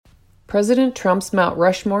President Trump's Mount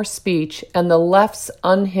Rushmore speech and the left's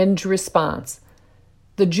unhinged response.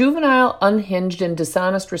 The juvenile, unhinged, and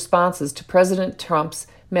dishonest responses to President Trump's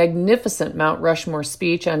magnificent Mount Rushmore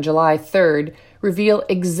speech on July 3rd reveal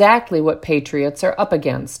exactly what patriots are up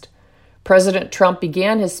against. President Trump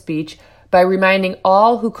began his speech by reminding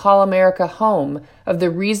all who call America home of the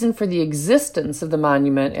reason for the existence of the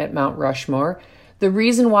monument at Mount Rushmore, the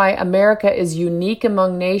reason why America is unique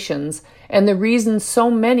among nations, and the reason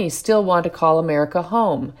so many still want to call America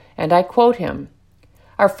home. And I quote him,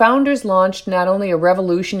 "Our founders launched not only a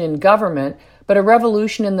revolution in government, but a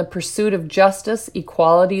revolution in the pursuit of justice,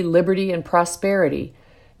 equality, liberty, and prosperity.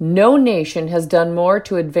 No nation has done more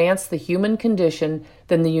to advance the human condition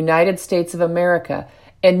than the United States of America,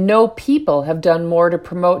 and no people have done more to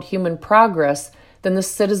promote human progress than the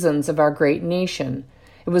citizens of our great nation.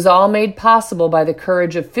 It was all made possible by the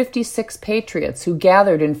courage of 56 patriots who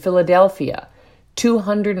gathered in Philadelphia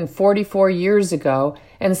 244 years ago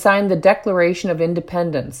and signed the Declaration of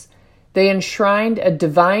Independence. They enshrined a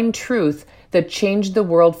divine truth that changed the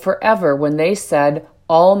world forever when they said,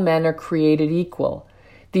 'All men are created equal.'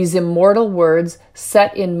 These immortal words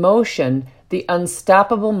set in motion the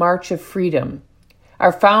unstoppable march of freedom.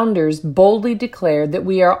 Our founders boldly declared that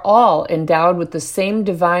we are all endowed with the same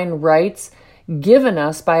divine rights given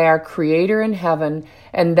us by our Creator in heaven,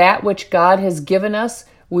 and that which God has given us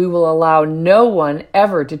we will allow no one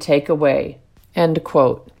ever to take away." End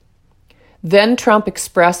quote. Then Trump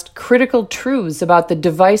expressed critical truths about the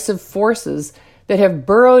divisive forces that have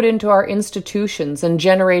burrowed into our institutions and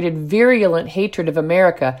generated virulent hatred of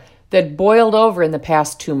America that boiled over in the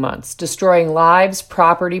past 2 months, destroying lives,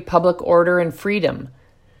 property, public order, and freedom.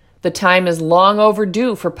 The time is long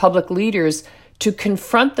overdue for public leaders to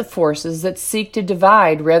confront the forces that seek to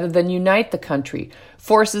divide rather than unite the country,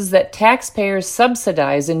 forces that taxpayers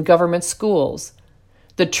subsidize in government schools.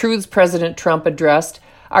 The truths President Trump addressed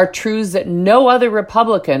are truths that no other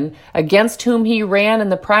Republican against whom he ran in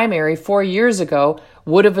the primary 4 years ago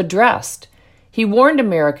would have addressed. He warned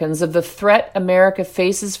Americans of the threat America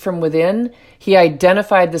faces from within, he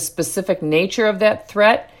identified the specific nature of that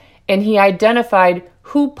threat, and he identified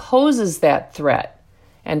who poses that threat.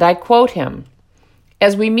 And I quote him,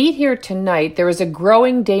 "As we meet here tonight, there is a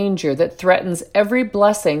growing danger that threatens every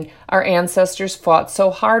blessing our ancestors fought so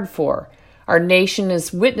hard for. Our nation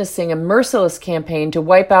is witnessing a merciless campaign to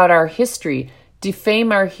wipe out our history,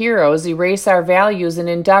 defame our heroes, erase our values, and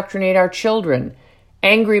indoctrinate our children.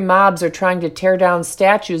 Angry mobs are trying to tear down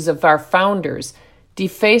statues of our founders,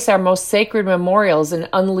 deface our most sacred memorials, and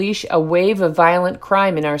unleash a wave of violent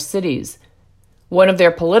crime in our cities. One of their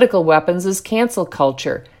political weapons is cancel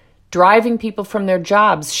culture, driving people from their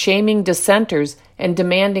jobs, shaming dissenters, and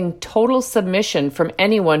demanding total submission from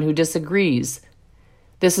anyone who disagrees.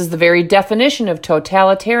 This is the very definition of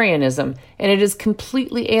totalitarianism, and it is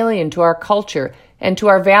completely alien to our culture and to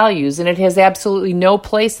our values, and it has absolutely no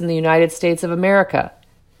place in the United States of America.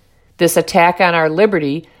 This attack on our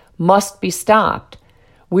liberty must be stopped.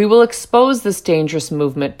 We will expose this dangerous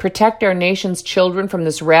movement, protect our nation's children from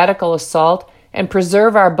this radical assault, and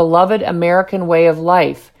preserve our beloved American way of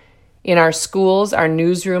life. In our schools, our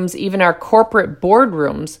newsrooms, even our corporate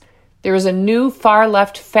boardrooms, there is a new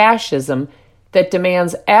far-left fascism that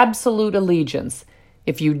demands absolute allegiance.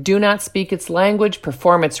 If you do not speak its language,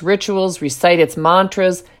 perform its rituals, recite its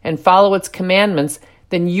mantras, and follow its commandments,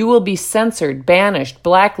 then you will be censored, banished,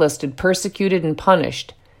 blacklisted, persecuted, and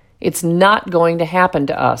punished. It's not going to happen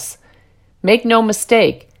to us. Make no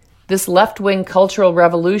mistake, this left-wing cultural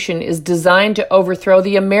revolution is designed to overthrow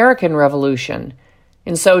the American Revolution.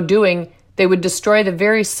 In so doing, they would destroy the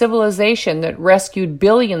very civilization that rescued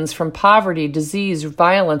billions from poverty, disease,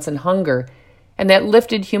 violence, and hunger, and that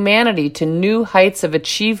lifted humanity to new heights of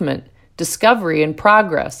achievement, discovery, and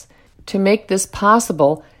progress. To make this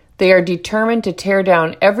possible, they are determined to tear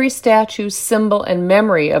down every statue, symbol, and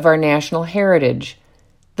memory of our national heritage.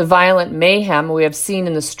 The violent mayhem we have seen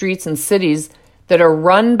in the streets and cities that are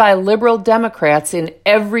run by liberal Democrats in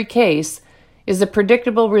every case is a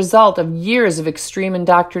predictable result of years of extreme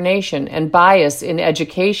indoctrination and bias in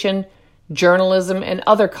education, journalism, and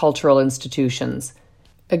other cultural institutions.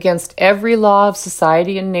 Against every law of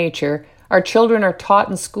society and nature, our children are taught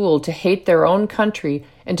in school to hate their own country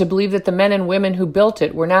and to believe that the men and women who built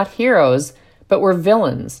it were not heroes, but were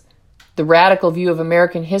villains. The radical view of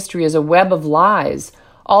American history is a web of lies.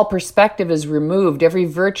 All perspective is removed, every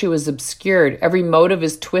virtue is obscured, every motive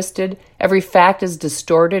is twisted, every fact is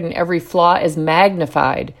distorted, and every flaw is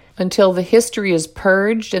magnified, until the history is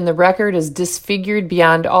purged and the record is disfigured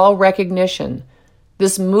beyond all recognition.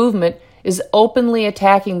 This movement is openly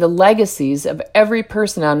attacking the legacies of every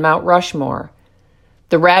person on Mount Rushmore.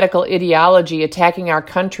 The radical ideology attacking our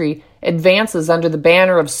country advances under the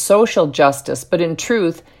banner of social justice, but in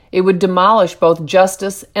truth, it would demolish both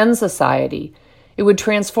justice and society. It would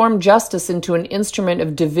transform justice into an instrument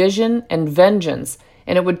of division and vengeance,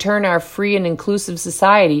 and it would turn our free and inclusive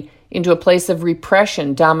society into a place of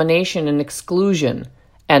repression, domination, and exclusion."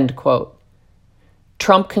 End quote.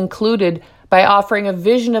 Trump concluded by offering a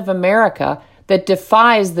vision of America that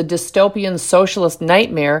defies the dystopian socialist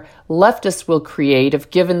nightmare leftists will create if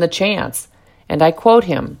given the chance. And I quote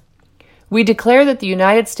him, "We declare that the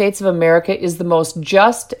United States of America is the most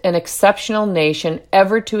just and exceptional nation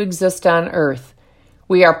ever to exist on earth.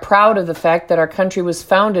 We are proud of the fact that our country was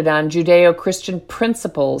founded on Judeo-Christian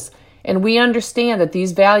principles, and we understand that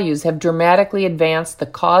these values have dramatically advanced the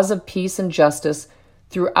cause of peace and justice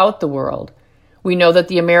throughout the world. We know that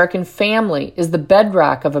the American family is the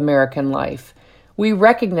bedrock of American life. We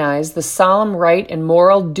recognize the solemn right and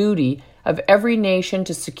moral duty of every nation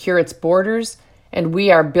to secure its borders, and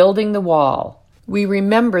we are building the wall. We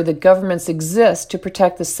remember that governments exist to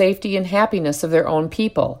protect the safety and happiness of their own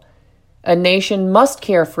people. A nation must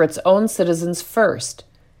care for its own citizens first.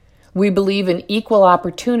 We believe in equal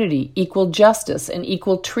opportunity, equal justice, and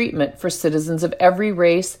equal treatment for citizens of every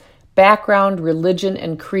race, background, religion,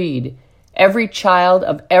 and creed. Every child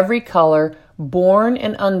of every color, born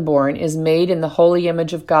and unborn, is made in the holy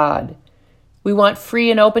image of God. We want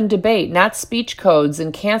free and open debate, not speech codes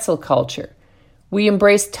and cancel culture. We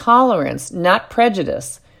embrace tolerance, not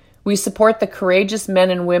prejudice. We support the courageous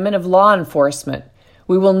men and women of law enforcement.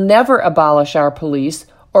 We will never abolish our police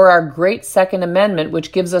or our great Second Amendment,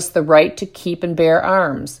 which gives us the right to keep and bear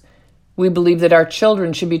arms. We believe that our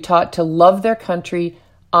children should be taught to love their country,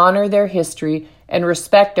 honor their history, and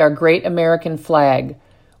respect our great American flag.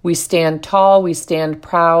 We stand tall, we stand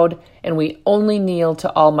proud, and we only kneel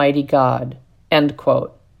to Almighty God." End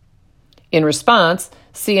quote. In response,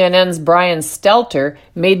 CNN's Brian Stelter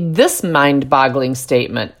made this mind-boggling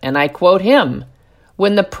statement, and I quote him,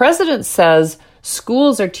 "When the president says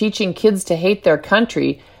schools are teaching kids to hate their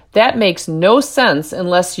country, that makes no sense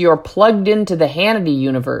unless you're plugged into the Hannity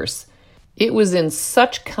universe." It was in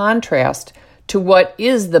such contrast to what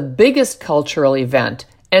is the biggest cultural event,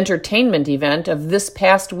 entertainment event of this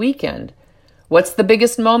past weekend. What's the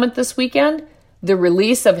biggest moment this weekend? The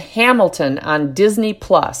release of Hamilton on Disney+.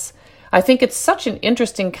 I think it's such an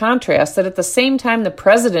interesting contrast that at the same time the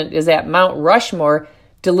president is at Mount Rushmore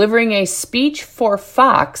delivering a speech for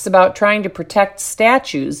Fox about trying to protect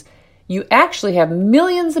statues, you actually have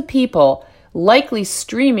millions of people likely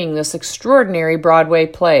streaming this extraordinary Broadway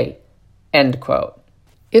play. End quote.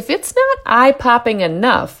 If it's not eye-popping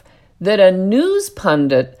enough that a news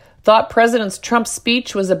pundit thought President Trump's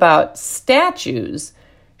speech was about statues,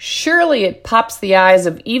 surely it pops the eyes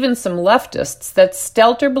of even some leftists that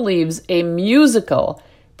Stelter believes a musical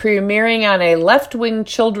premiering on a left-wing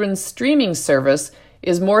children's streaming service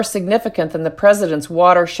is more significant than the president's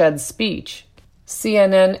watershed speech.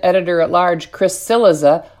 CNN editor-at-large Chris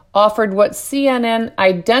Cillizza offered what CNN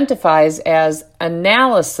identifies as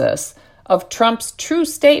analysis of Trump's true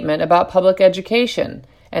statement about public education,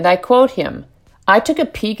 and I quote him, "I took a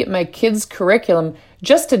peek at my kids' curriculum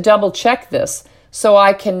just to double-check this, so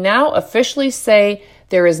I can now officially say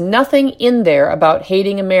there is nothing in there about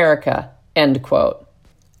hating America." End quote.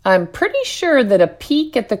 I'm pretty sure that a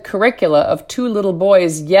peek at the curricula of two little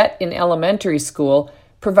boys yet in elementary school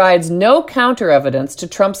provides no counter-evidence to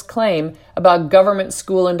Trump's claim about government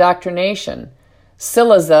school indoctrination.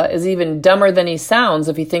 Cillizza is even dumber than he sounds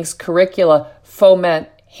if he thinks curricula foment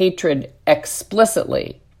hatred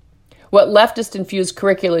explicitly. What leftist-infused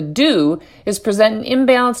curricula do is present an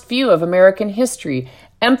imbalanced view of American history,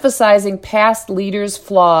 emphasizing past leaders'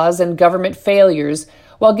 flaws and government failures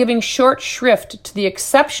while giving short shrift to the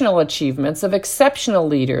exceptional achievements of exceptional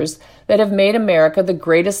leaders that have made America the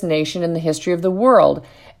greatest nation in the history of the world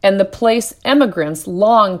and the place immigrants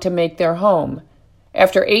long to make their home.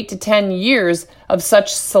 After 8 to 10 years of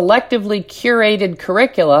such selectively curated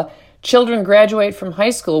curricula, children graduate from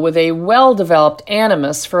high school with a well-developed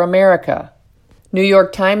animus for America. New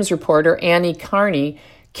York Times reporter Annie Carney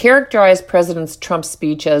characterized President Trump's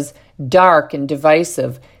speech as dark and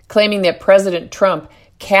divisive, claiming that President Trump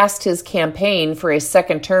cast his campaign for a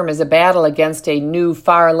second term as a battle against a new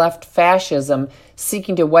far-left fascism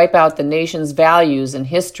seeking to wipe out the nation's values and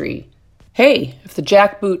history. Hey, if the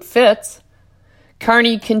jackboot fits.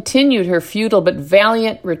 Carney continued her futile but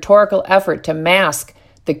valiant rhetorical effort to mask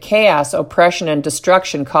the chaos, oppression, and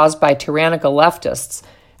destruction caused by tyrannical leftists,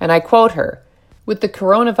 and I quote her, "With the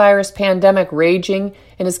coronavirus pandemic raging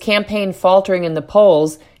and his campaign faltering in the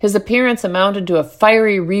polls, his appearance amounted to a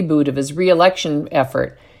fiery reboot of his re-election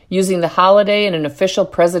effort, using the holiday in an official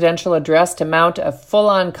presidential address to mount a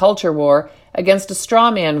full-on culture war against a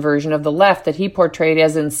straw man version of the left that he portrayed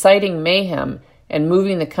as inciting mayhem and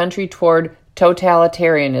moving the country toward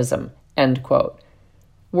totalitarianism, end quote.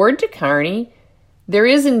 Word to Carney, there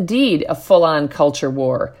is indeed a full-on culture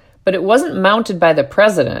war, but it wasn't mounted by the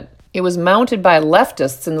president. It was mounted by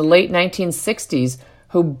leftists in the late 1960s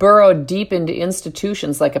who burrowed deep into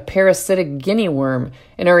institutions like a parasitic guinea worm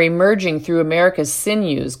and are emerging through America's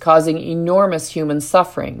sinews, causing enormous human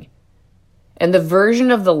suffering. And the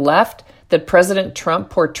version of the left that President Trump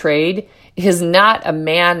portrayed is not a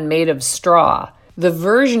man made of straw. The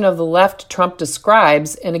version of the left Trump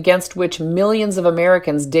describes and against which millions of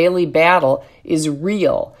Americans daily battle is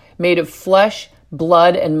real, made of flesh,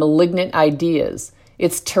 blood, and malignant ideas.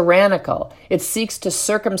 It's tyrannical. It seeks to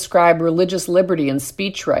circumscribe religious liberty and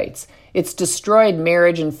speech rights. It's destroyed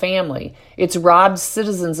marriage and family. It's robbed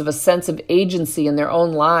citizens of a sense of agency in their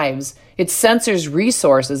own lives. It censors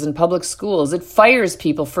resources in public schools. It fires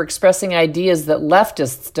people for expressing ideas that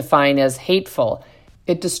leftists define as hateful.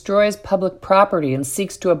 It destroys public property and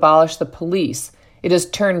seeks to abolish the police. It has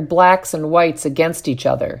turned blacks and whites against each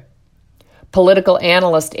other. Political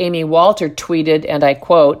analyst Amy Walter tweeted, and I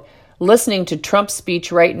quote, "Listening to Trump's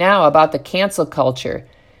speech right now about the cancel culture.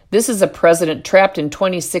 This is a president trapped in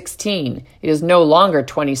 2016. It is no longer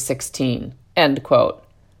 2016, end quote."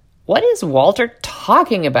 What is Walter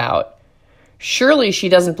talking about? Surely she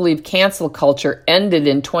doesn't believe cancel culture ended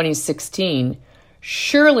in 2016.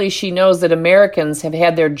 Surely she knows that Americans have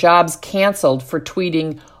had their jobs canceled for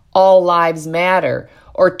tweeting "All Lives Matter"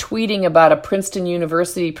 or tweeting about a Princeton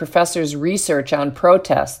University professor's research on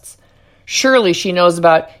protests. Surely she knows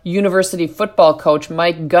about university football coach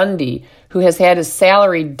Mike Gundy, who has had his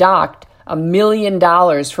salary docked $1 million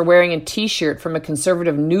for wearing a T-shirt from a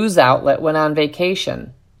conservative news outlet when on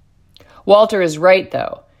vacation. Walter is right,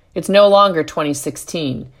 though. It's no longer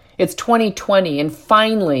 2016. It's 2020, and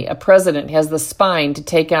finally a president has the spine to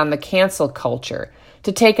take on the cancel culture,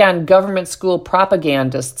 to take on government school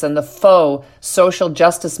propagandists and the faux social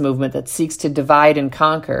justice movement that seeks to divide and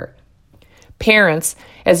conquer. Parents,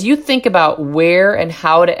 as you think about where and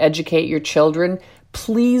how to educate your children,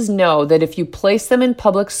 please know that if you place them in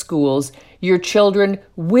public schools, your children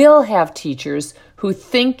will have teachers who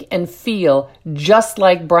think and feel just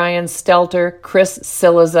like Brian Stelter, Chris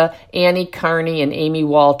Cillizza, Annie Carney, and Amy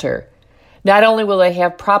Walter. Not only will they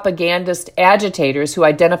have propagandist agitators who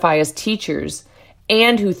identify as teachers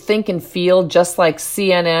and who think and feel just like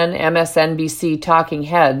CNN, MSNBC talking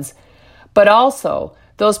heads, but also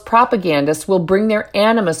those propagandists will bring their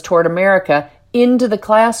animus toward America into the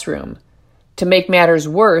classroom. To make matters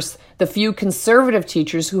worse, the few conservative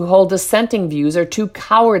teachers who hold dissenting views are too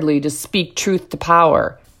cowardly to speak truth to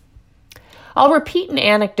power. I'll repeat an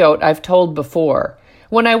anecdote I've told before.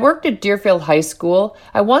 When I worked at Deerfield High School,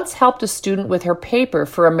 I once helped a student with her paper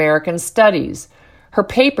for American Studies. Her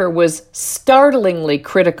paper was startlingly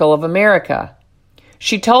critical of America.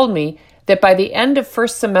 She told me that by the end of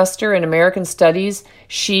first semester in American Studies,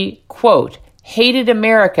 she, quote, hated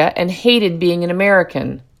America and hated being an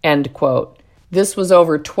American, end quote. This was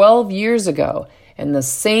over 12 years ago, and the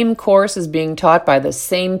same course is being taught by the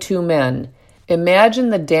same two men. Imagine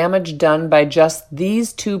the damage done by just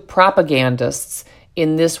these two propagandists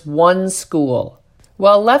in this one school.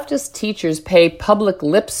 While leftist teachers pay public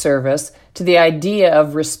lip service to the idea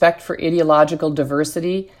of respect for ideological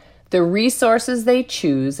diversity, the resources they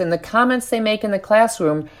choose and the comments they make in the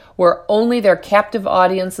classroom where only their captive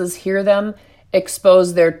audiences hear them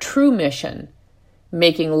expose their true mission,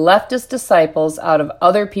 making leftist disciples out of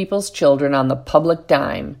other people's children on the public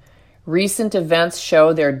dime. Recent events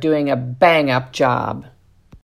show they're doing a bang-up job.